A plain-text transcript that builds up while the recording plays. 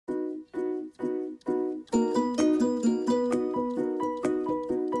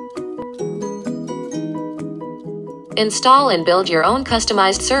Install and build your own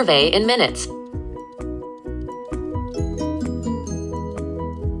customized survey in minutes.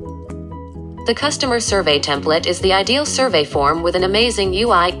 The Customer Survey Template is the ideal survey form with an amazing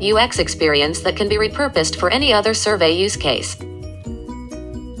UI/UX experience that can be repurposed for any other survey use case.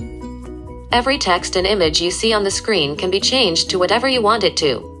 Every text and image you see on the screen can be changed to whatever you want it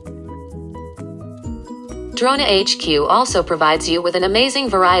to. DronaHQ also provides you with an amazing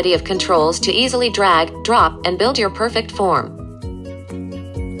variety of controls to easily drag, drop, and build your perfect form.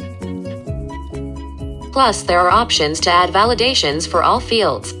 Plus, there are options to add validations for all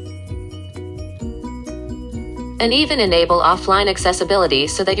fields, and even enable offline accessibility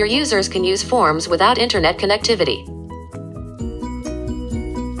so that your users can use forms without internet connectivity.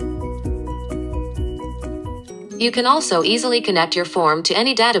 You can also easily connect your form to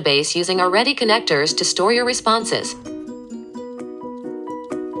any database using our ready connectors to store your responses.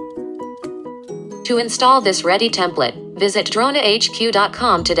 To install this ready template, visit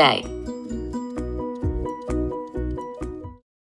DronaHQ.com today.